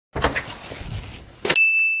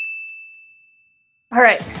All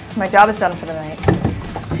right, my job is done for the night.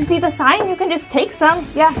 You see the sign? You can just take some.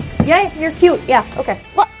 Yeah, you're cute. Yeah, okay.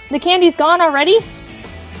 What? The candy's gone already?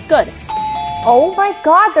 Good. Oh my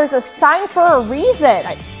God, there's a sign for a reason.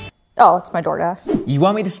 Oh, it's my DoorDash. You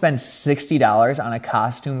want me to spend $60 on a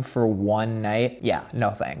costume for one night? Yeah,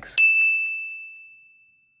 no thanks.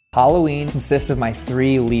 Halloween consists of my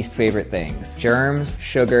 3 least favorite things: germs,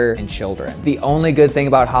 sugar, and children. The only good thing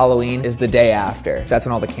about Halloween is the day after, 'cause that's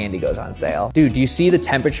when all the candy goes on sale. Dude, do you see the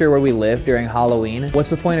temperature where we live during Halloween? What's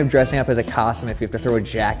the point of dressing up as a costume if you have to throw a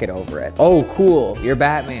jacket over it? Oh, cool, you're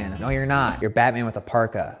Batman. No, you're not. You're Batman with a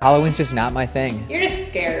parka. Halloween's just not my thing. You're just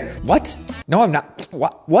scared. What? No, I'm not.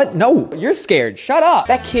 What? No, you're scared. Shut up.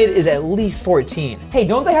 That kid is at least 14. Hey,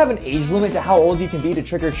 don't they have an age limit to how old you can be to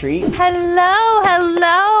trick or treat?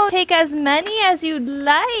 Hello. Take as many as you'd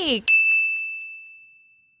like.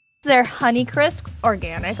 They're Honeycrisp,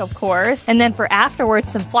 organic, of course. And then for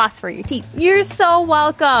afterwards, some floss for your teeth. You're so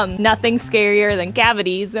welcome. Nothing scarier than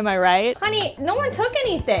cavities, am I right? Honey, no one took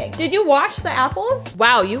anything. Did you wash the apples?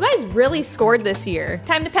 Wow, you guys really scored this year.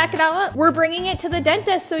 Time to pack it all up. We're bringing it to the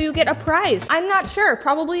dentist so you get a prize. I'm not sure,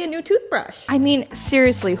 probably a new toothbrush. I mean,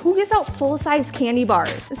 seriously, who gives out full-size candy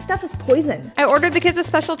bars? This stuff is poison. I ordered the kids a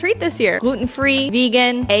special treat this year. Gluten-free,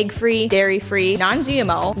 vegan, egg-free, dairy-free,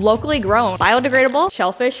 non-GMO, locally grown, biodegradable,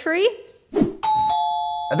 shellfish-free.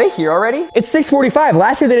 Are they here already? It's 6:45.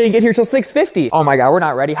 Last year they didn't get here till 6:50. Oh my God, we're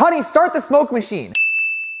not ready. Honey, start the smoke machine.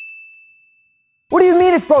 What do you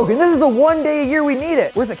mean it's broken? This is the one day a year we need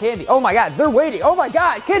it. Where's the candy? Oh my God, they're waiting. Oh my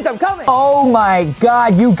God, kids, I'm coming. Oh my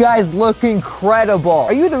God, you guys look incredible.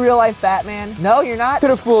 Are you the real life Batman? No, you're not? Could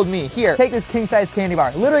have fooled me. Here, take this king size candy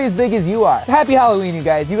bar. Literally as big as you are. Happy Halloween, you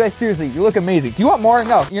guys. You guys, seriously, you look amazing. Do you want more?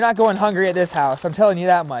 No, you're not going hungry at this house. I'm telling you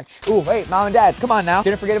that much. Ooh, wait, Mom and Dad, come on now.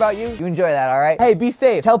 Didn't forget about you. You enjoy that, all right? Hey, be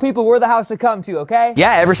safe. Tell people we're the house to come to, okay?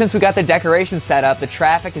 Yeah, ever since we got the decorations set up, the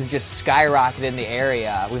traffic has just skyrocketed in the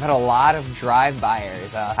area. We've had a lot of drive-byers.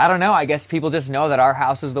 I don't know, I guess people just know that our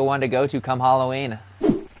house is the one to go to come Halloween.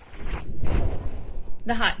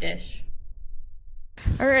 The hot dish.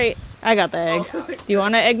 All right, I got the egg. Do you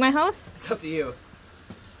want to egg my house? It's up to you.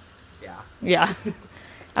 Yeah. Yeah.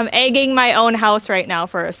 I'm egging my own house right now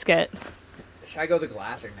for a skit. Should I go the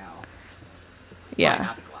glass or no? Yeah. Why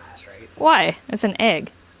not the glass, right? Why? It's an egg.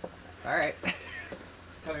 All right.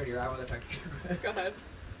 Tell me when you're out with this on camera. Go ahead.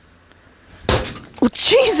 Oh,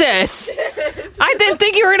 Jesus! I didn't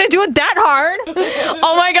think you were gonna do it that hard.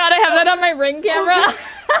 Oh my God, I have that on my Ring camera.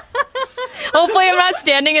 Hopefully I'm not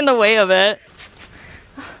standing in the way of it.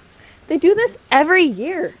 They do this every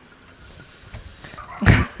year.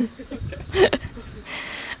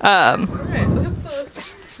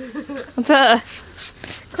 Let's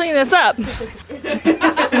clean this up.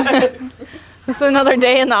 It's another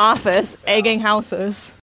day in the office, egging houses.